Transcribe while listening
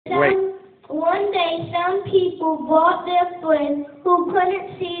Wait. One day, some people brought their friend who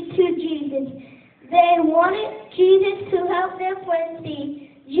couldn't see to Jesus. They wanted Jesus to help their friend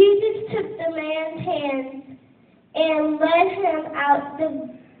see. Jesus took the man's hand and led him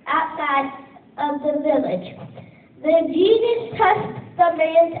outside of the village. Then Jesus touched the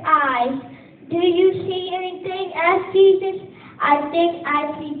man's eyes. Do you see anything? Asked Jesus. I think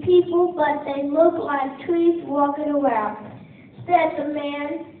I see people, but they look like trees walking around, said the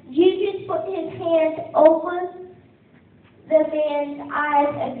man. Jesus put his hand over the man's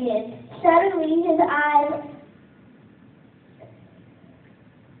eyes again. Suddenly his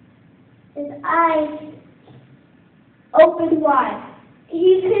eyes opened wide.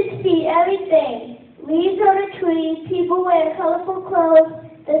 He could see everything. Leaves on a tree, people wearing colorful clothes,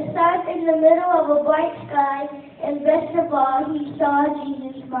 the sun in the middle of a bright sky, and best of all, he saw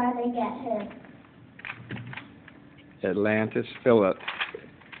Jesus smiling at him. Atlantis, Philip,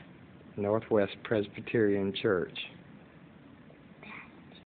 Northwest Presbyterian Church.